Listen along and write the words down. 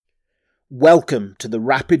Welcome to the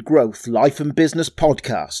Rapid Growth Life and Business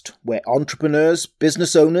Podcast, where entrepreneurs,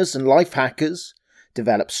 business owners, and life hackers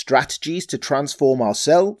develop strategies to transform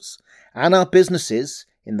ourselves and our businesses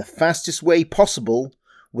in the fastest way possible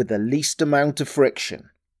with the least amount of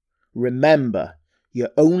friction. Remember,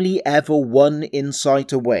 you're only ever one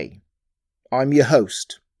insight away. I'm your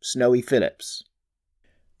host, Snowy Phillips.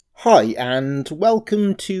 Hi, and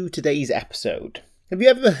welcome to today's episode. Have you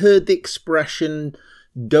ever heard the expression,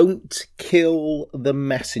 "Don't kill the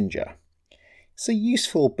messenger"? It's a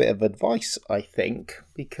useful bit of advice, I think,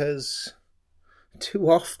 because too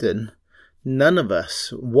often none of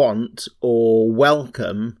us want or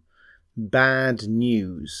welcome bad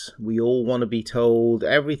news. We all want to be told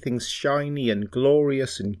everything's shiny and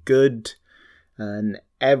glorious and good and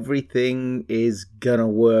everything is gonna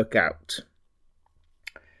work out.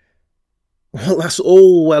 Well, that's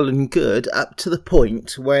all well and good up to the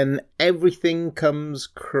point when everything comes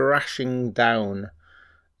crashing down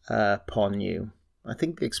upon you. I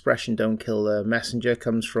think the expression "don't kill the messenger"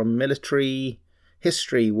 comes from military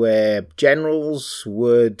history, where generals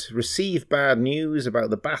would receive bad news about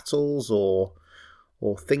the battles or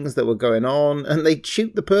things that were going on, and they'd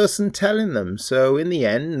shoot the person telling them. So in the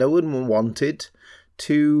end, no one wanted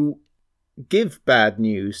to give bad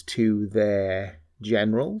news to their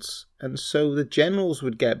generals, and so the generals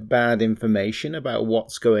would get bad information about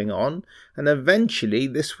what's going on, and eventually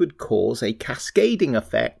this would cause a cascading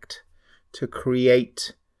effect to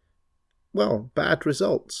create, bad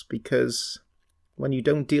results, because when you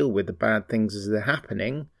don't deal with the bad things as they're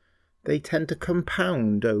happening, they tend to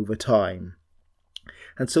compound over time.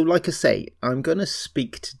 And so, like I say, I'm going to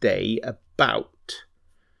speak today about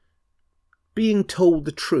being told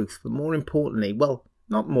the truth, but more importantly,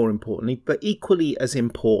 not more importantly, but equally as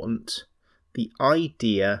important, the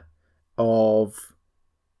idea of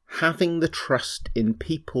having the trust in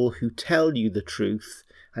people who tell you the truth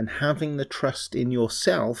and having the trust in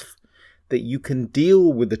yourself that you can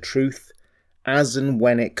deal with the truth as and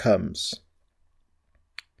when it comes.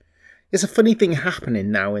 There's a funny thing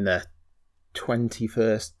happening now in the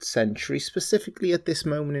 21st century, specifically at this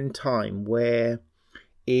moment in time, where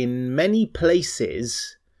in many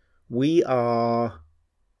places we are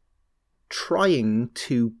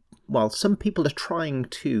some people are trying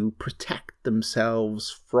to protect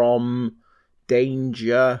themselves from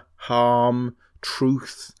danger, harm,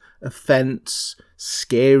 truth, offence,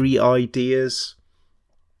 scary ideas.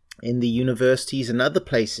 In the universities and other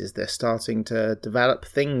places, they're starting to develop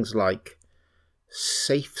things like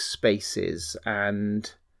safe spaces and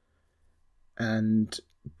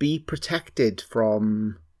be protected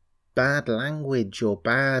from bad language or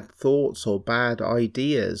bad thoughts or bad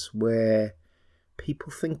ideas, where people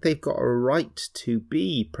think they've got a right to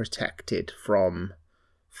be protected from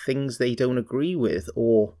things they don't agree with,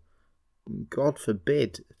 or, God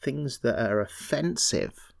forbid, things that are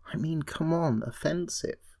offensive. I mean, come on,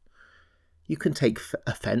 offensive. You can take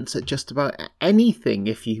offence at just about anything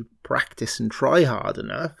if you practice and try hard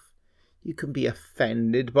enough. You can be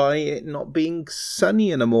offended by it not being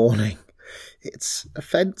sunny in the morning.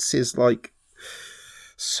 Offence is like,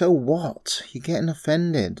 so what? You're getting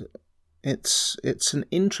offended. It's an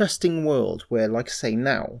interesting world where, like I say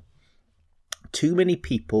now, too many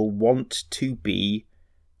people want to be,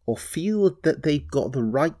 or feel that they've got the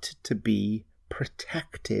right to be,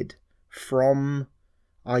 protected from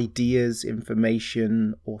ideas,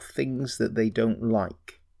 information, or things that they don't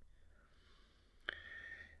like.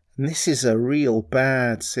 And this is a real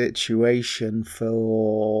bad situation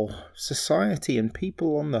for society and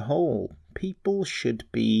people on the whole. People should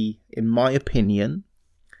be, in my opinion,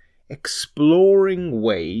 exploring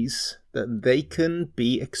ways that they can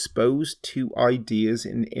be exposed to ideas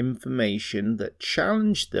and information that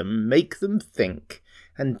challenge them, make them think,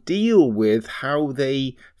 and deal with how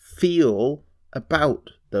they feel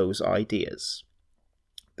about those ideas.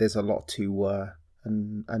 There's a lot to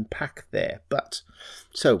unpack there. What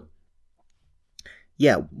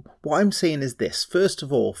I'm saying is this. First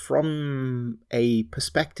of all, from a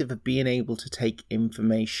perspective of being able to take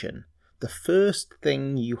information, the first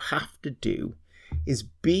thing you have to do is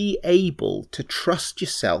be able to trust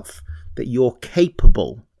yourself that you're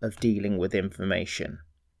capable of dealing with information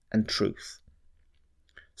and truth.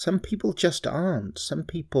 Some people just aren't. Some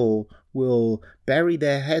people will bury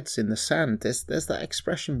their heads in the sand. There's that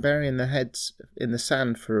expression, burying their heads in the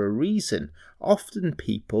sand, for a reason. Often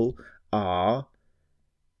people are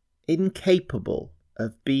incapable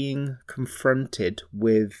of being confronted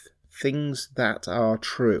with things that are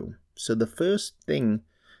true. So the first thing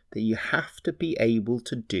that you have to be able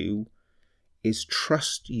to do is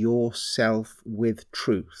trust yourself with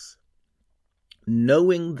truth.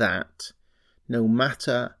 Knowing that no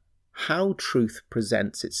matter how truth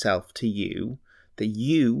presents itself to you, that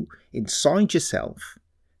you, inside yourself,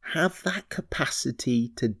 have that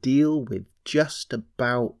capacity to deal with just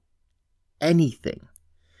about anything.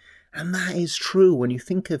 And that is true when you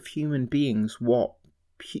think of human beings, what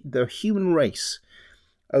the human race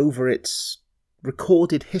over its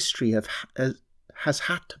recorded history has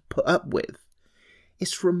had to put up with.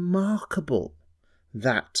 It's remarkable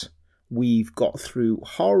that we've got through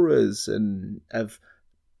horrors and of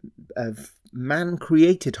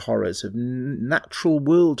man-created horrors, of natural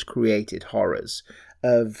world-created horrors,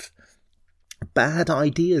 of bad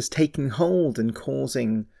ideas taking hold and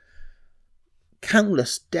causing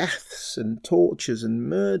countless deaths and tortures and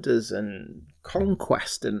murders and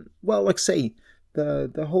conquest. And, well, like I say,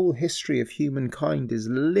 the whole history of humankind is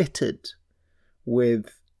littered with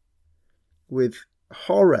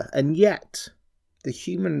horror, and yet the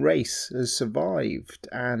human race has survived,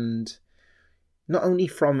 and not only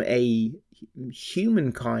from a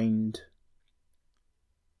humankind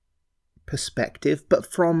perspective,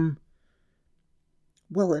 but from,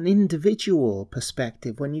 well, an individual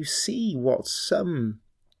perspective. When you see what some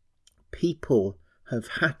people have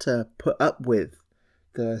had to put up with,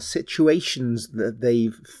 the situations that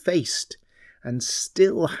they've faced, and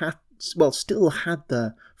still had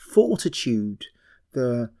the fortitude,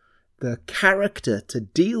 the character to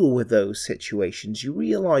deal with those situations, you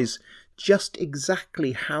realise just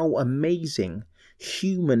exactly how amazing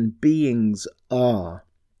human beings are.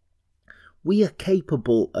 We are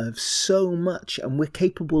capable of so much, and we're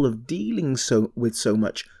capable of dealing with so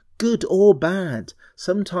much, good or bad.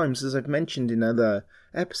 Sometimes, as I've mentioned in other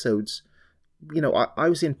episodes, I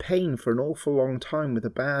was in pain for an awful long time with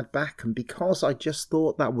a bad back, and because I just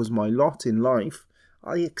thought that was my lot in life,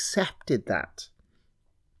 I accepted that.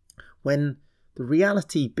 When the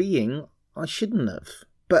reality being, I shouldn't have.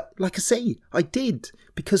 But like I say, I did,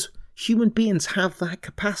 because human beings have that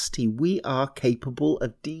capacity. We are capable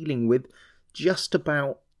of dealing with just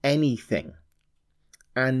about anything.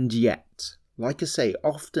 And yet, like I say,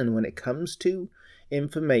 often when it comes to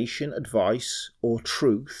information, advice, or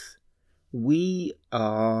truth, we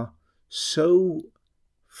are so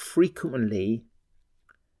frequently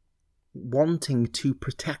wanting to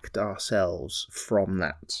protect ourselves from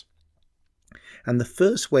that. And the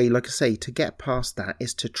first way, like I say, to get past that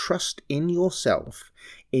is to trust in yourself,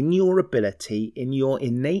 in your ability, in your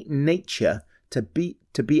innate nature to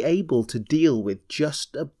be able to deal with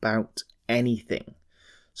just about anything.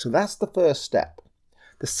 So that's the first step.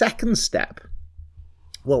 The second step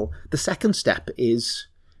is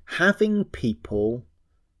having people,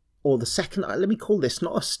 or the second, let me call this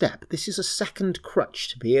not a step, this is a second crutch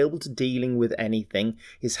to be able to dealing with anything,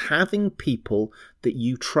 is having people that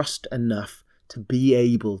you trust enough to be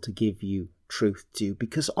able to give you truth to.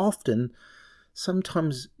 Because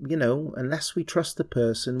sometimes, unless we trust the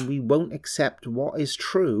person, we won't accept what is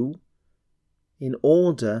true in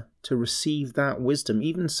order to receive that wisdom.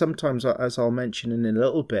 Even sometimes, as I'll mention in a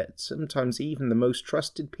little bit, sometimes even the most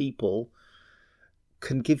trusted people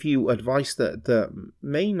can give you advice that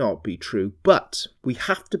may not be true, but we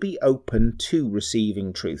have to be open to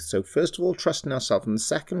receiving truth. So first of all, trusting ourselves. And the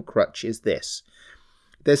second crutch is this.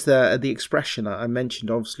 There's the expression I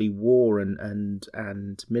mentioned, obviously war and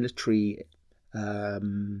military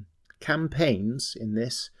campaigns in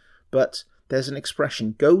this, but there's an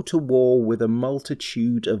expression: go to war with a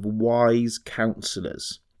multitude of wise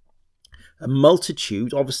counsellors. A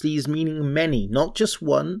multitude obviously is meaning many, not just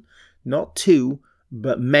one, not two,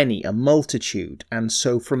 but many, a multitude. And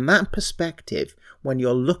so from that perspective, when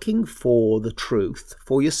you're looking for the truth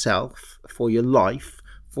for yourself, for your life,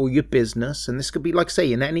 for your business, and this could be, like I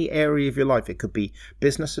say, in any area of your life. It could be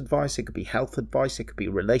business advice, it could be health advice, it could be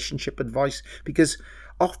relationship advice, because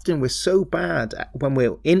often we're so bad when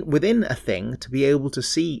we're within a thing to be able to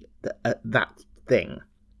see that thing.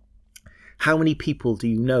 How many people do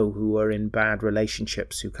you know who are in bad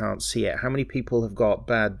relationships who can't see it? How many people have got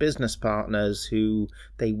bad business partners who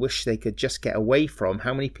they wish they could just get away from?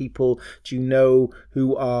 How many people do you know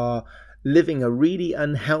who are living a really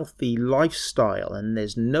unhealthy lifestyle, and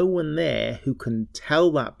there's no one there who can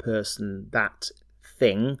tell that person that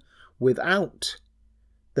thing without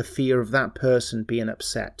the fear of that person being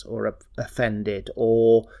upset or offended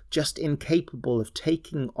or just incapable of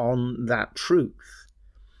taking on that truth?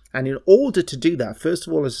 And in order to do that, first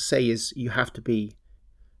of all, as I say, is you have to be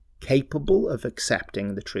capable of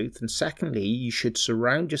accepting the truth, and secondly, you should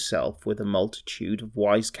surround yourself with a multitude of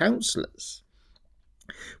wise counsellors.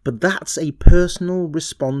 But that's a personal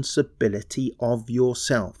responsibility of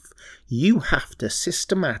yourself. You have to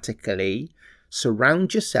systematically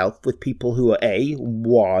surround yourself with people who are A,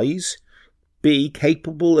 wise, B,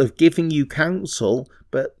 capable of giving you counsel,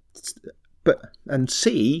 and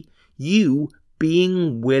C, you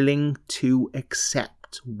being willing to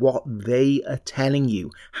accept what they are telling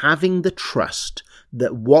you, having the trust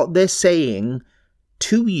that what they're saying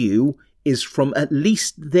to you is from at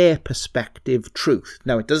least their perspective truth.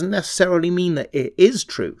 Now, it doesn't necessarily mean that it is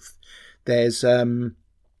truth. There's an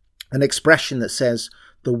expression that says,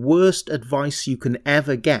 the worst advice you can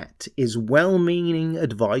ever get is well-meaning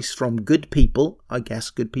advice from good people, I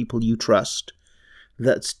guess good people you trust,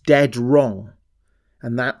 that's dead wrong.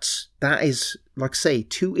 And that is, like I say,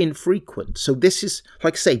 too infrequent. So this is,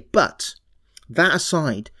 like I say, but that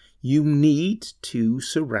aside, you need to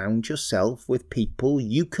surround yourself with people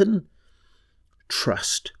you can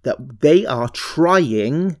trust, that they are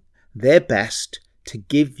trying their best to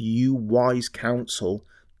give you wise counsel,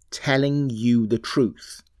 telling you the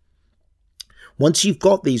truth. Once you've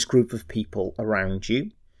got these group of people around you,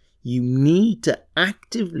 you need to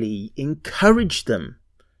actively encourage them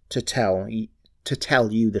to tell you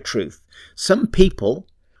the truth. Some people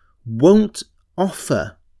won't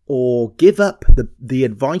offer or give up the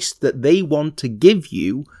advice that they want to give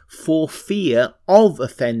you for fear of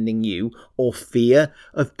offending you or fear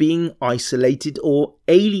of being isolated or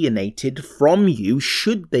alienated from you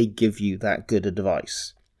should they give you that good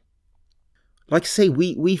advice. Like I say,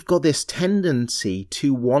 we've got this tendency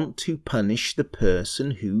to want to punish the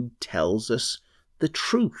person who tells us the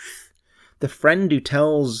truth. The friend who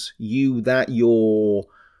tells you that your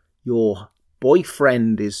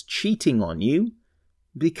boyfriend is cheating on you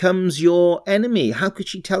becomes your enemy. How could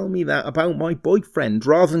she tell me that about my boyfriend?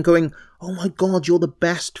 Rather than going, oh my God, you're the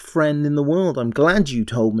best friend in the world. I'm glad you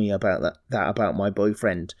told me about that about my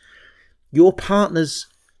boyfriend. Your partner's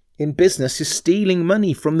in business is stealing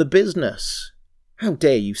money from the business. How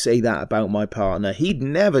dare you say that about my partner? He'd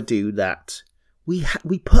never do that. We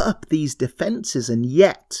put up these defences, and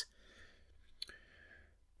yet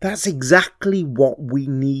that's exactly what we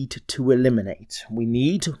need to eliminate. We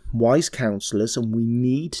need wise counsellors, and we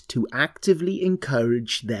need to actively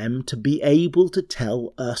encourage them to be able to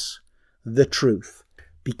tell us the truth.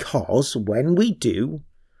 Because when we do,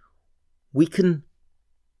 we can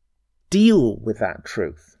deal with that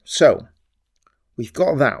truth. So, we've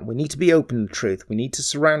got that. We need to be open to truth. We need to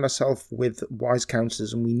surround ourselves with wise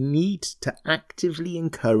counsellors, and we need to actively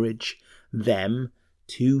encourage them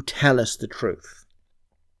to tell us the truth.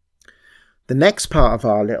 The next part of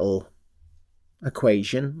our little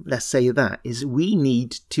equation, let's say that, is we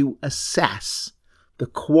need to assess the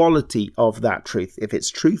quality of that truth. If it's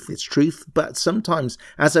truth, it's truth. But sometimes,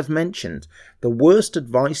 as I've mentioned, the worst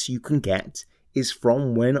advice you can get is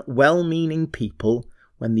from well-meaning people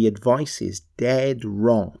when the advice is dead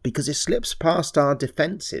wrong, because it slips past our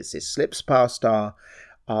defences, it slips past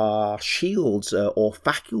our shields or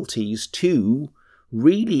faculties to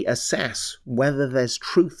really assess whether there's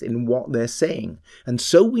truth in what they're saying. And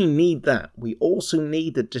so we need that. We also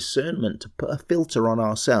need the discernment to put a filter on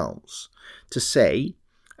ourselves to say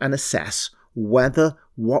and assess whether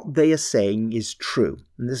what they are saying is true.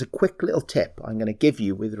 And there's a quick little tip I'm going to give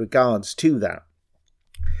you with regards to that.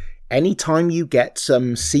 Anytime you get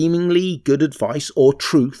some seemingly good advice or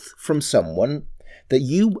truth from someone that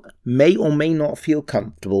you may or may not feel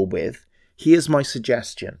comfortable with, here's my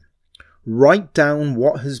suggestion. Write down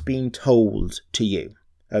what has been told to you,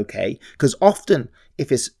 okay? Because often,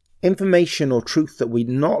 if it's information or truth that we're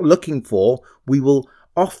not looking for, we will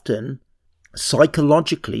often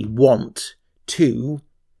psychologically want to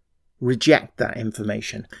reject that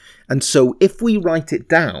information. And so if we write it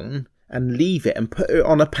down and leave it and put it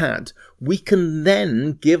on a pad, we can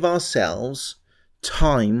then give ourselves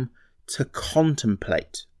time to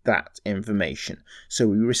contemplate that information. So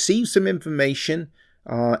we receive some information,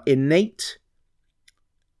 our innate,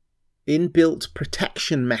 inbuilt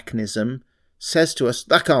protection mechanism says to us,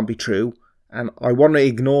 that can't be true, and I want to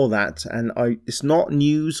ignore that, and it's not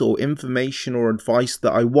news or information or advice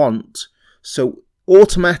that I want, so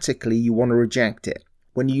automatically you want to reject it.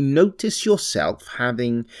 When you notice yourself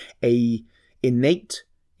having a innate,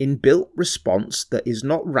 inbuilt response that is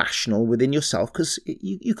not rational within yourself, because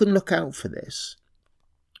you can look out for this,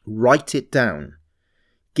 write it down.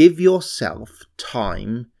 Give yourself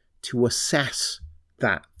time to assess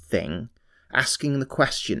that thing, asking the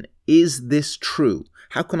question, is this true?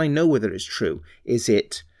 How can I know whether it's true? Is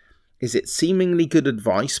it seemingly good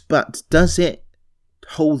advice, but does it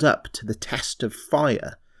hold up to the test of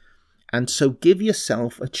fire? And so give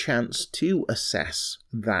yourself a chance to assess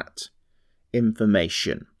that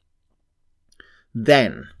information.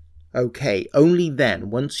 Then, only then,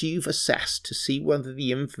 once you've assessed to see whether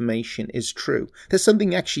the information is true, there's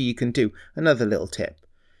something actually you can do. Another little tip.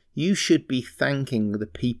 You should be thanking the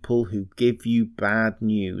people who give you bad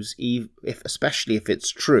news, especially if it's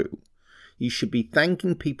true. You should be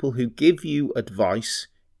thanking people who give you advice,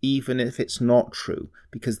 even if it's not true,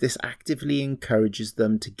 because this actively encourages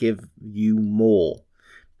them to give you more.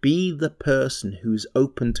 Be the person who's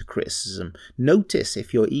open to criticism. Notice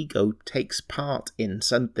if your ego takes part in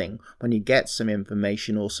something when you get some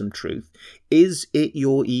information or some truth. Is it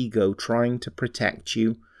your ego trying to protect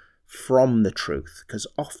you from the truth? Because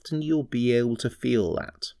often you'll be able to feel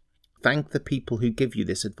that. Thank the people who give you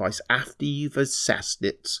this advice after you've assessed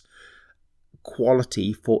its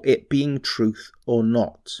quality for it being truth or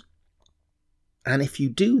not. And if you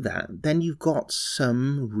do that, then you've got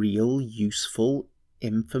some real useful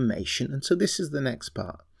information. And so this is the next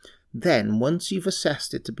part. Then once you've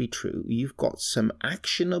assessed it to be true, you've got some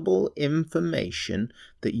actionable information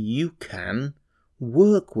that you can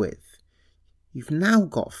work with. You've now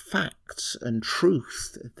got facts and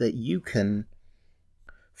truth that you can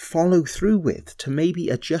follow through with to maybe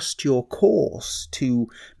adjust your course, to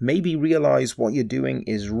maybe realize what you're doing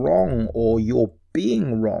is wrong or you're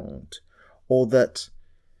being wronged, or that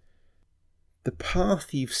the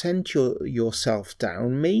path you've sent yourself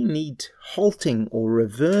down may need halting or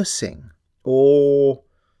reversing, or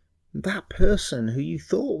that person who you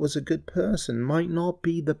thought was a good person might not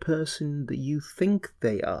be the person that you think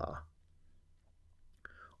they are.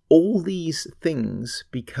 All these things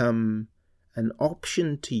become an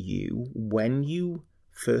option to you when you,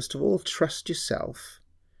 first of all, trust yourself,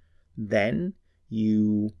 then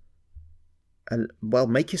you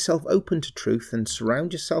make yourself open to truth and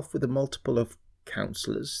surround yourself with a multiple of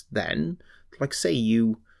counsellors. Then, like say,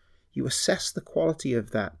 you assess the quality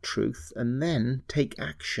of that truth and then take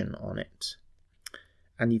action on it.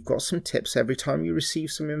 And you've got some tips. Every time you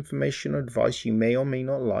receive some information or advice you may or may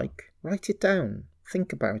not like, write it down.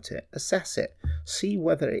 Think about it, assess it, see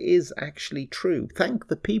whether it is actually true. Thank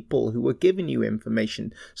the people who are giving you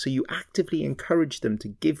information so you actively encourage them to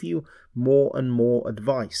give you more and more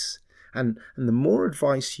advice. And the more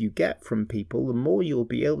advice you get from people, the more you'll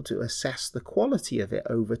be able to assess the quality of it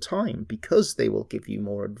over time, because they will give you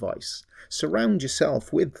more advice. Surround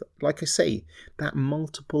yourself with, like I say, that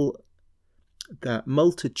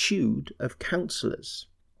multitude of counsellors,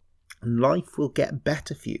 and life will get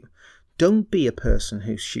better for you. Don't be a person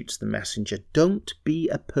who shoots the messenger. Don't be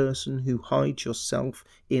a person who hides yourself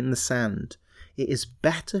in the sand. It is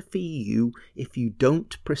better for you if you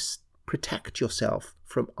don't protect yourself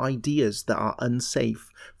from ideas that are unsafe,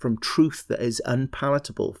 from truth that is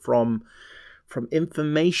unpalatable, from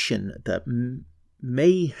information that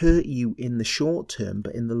may hurt you in the short term,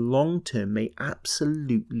 but in the long term may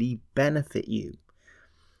absolutely benefit you.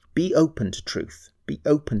 Be open to truth. Be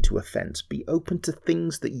open to offense. Be open to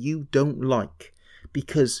things that you don't like,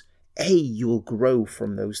 because A, you will grow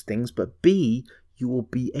from those things, but B, you will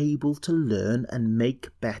be able to learn and make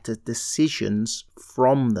better decisions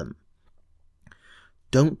from them.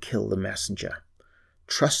 Don't kill the messenger.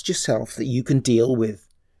 Trust yourself that you can deal with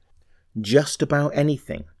just about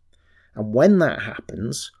anything. And when that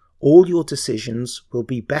happens, all your decisions will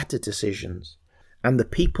be better decisions. And the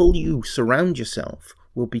people you surround yourself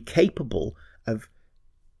will be capable of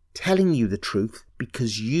telling you the truth,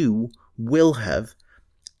 because you will have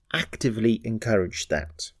actively encouraged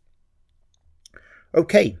that.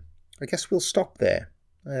 Okay, I guess we'll stop there.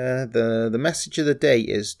 The message of the day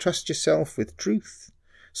is trust yourself with truth.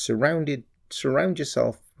 Surround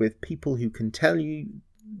yourself with people who can tell you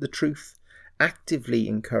the truth. Actively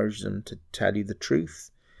encourage them to tell you the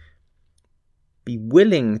truth. Be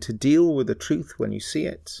willing to deal with the truth when you see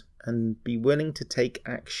it, and be willing to take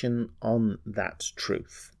action on that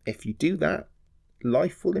truth. If you do that,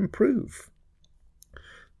 life will improve.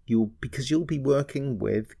 Because you'll be working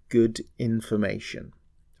with good information.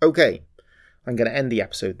 Okay, I'm going to end the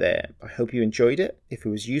episode there. I hope you enjoyed it. If it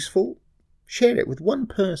was useful, share it with one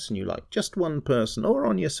person you like, just one person, or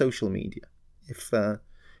on your social media, if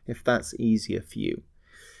that's easier for you.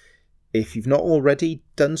 If you've not already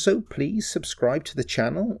done so, please subscribe to the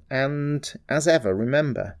channel. And as ever,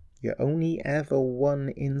 remember, you're only ever one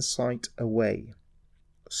insight away.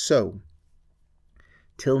 So,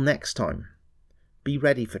 till next time, be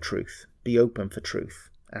ready for truth, be open for truth,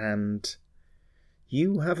 and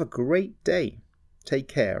you have a great day. Take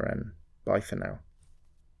care and bye for now.